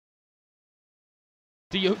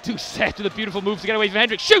Doucet with a beautiful move to get away from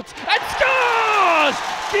Hendrick, shoots and scores!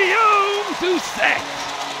 Guillaume Doucet!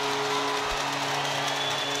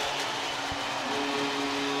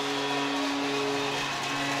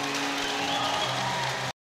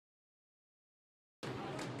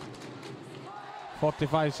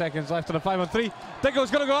 .45 seconds left on the 5-on-3.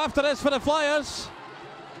 Dingle's going to go after this for the Flyers.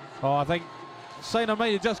 Oh, I think Signer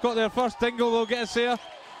might have just got there first. Dingle will get us there.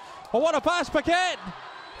 Oh, what a pass, Paquet!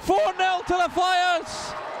 4-0 to the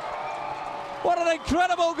Flyers! What an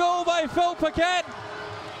incredible goal by Phil Paquet!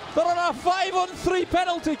 They're on a 5-on-3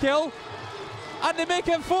 penalty kill, and they make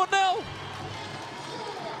it 4-0.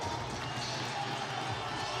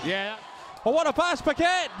 Yeah. Oh, what a pass,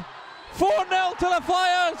 Paquet! 4-0 to the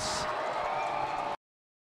Flyers!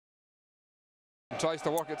 Tries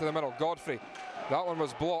to work it to the middle. Godfrey. That one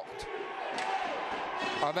was blocked.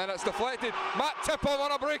 And then it's deflected. Matt Tipoff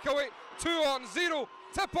on a breakaway. 2-on-0.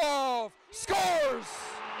 Tipoff scores!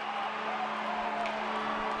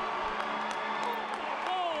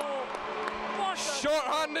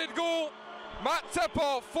 Short-handed goal. Matt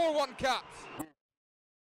Tipoff, 4-1 Caps.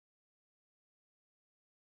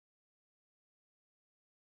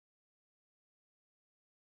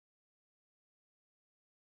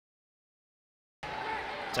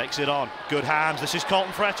 Takes it on, good hands, this is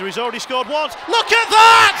Colton Fretter, he's already scored once. Look at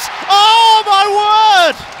that! Oh my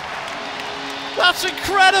word! That's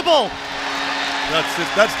incredible!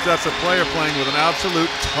 That's a player playing with an absolute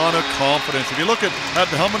ton of confidence. If you look at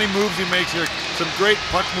how many moves he makes here, some great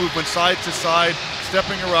puck movement side to side,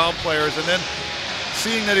 stepping around players, and then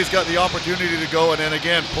seeing that he's got the opportunity to go, and then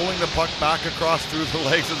again pulling the puck back across through the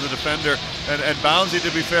legs of the defender, and Bouncy,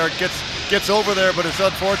 to be fair, gets over there, but it's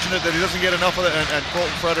unfortunate that he doesn't get enough of it, and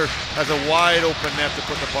Colton Fretter has a wide open net to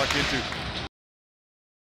put the puck into.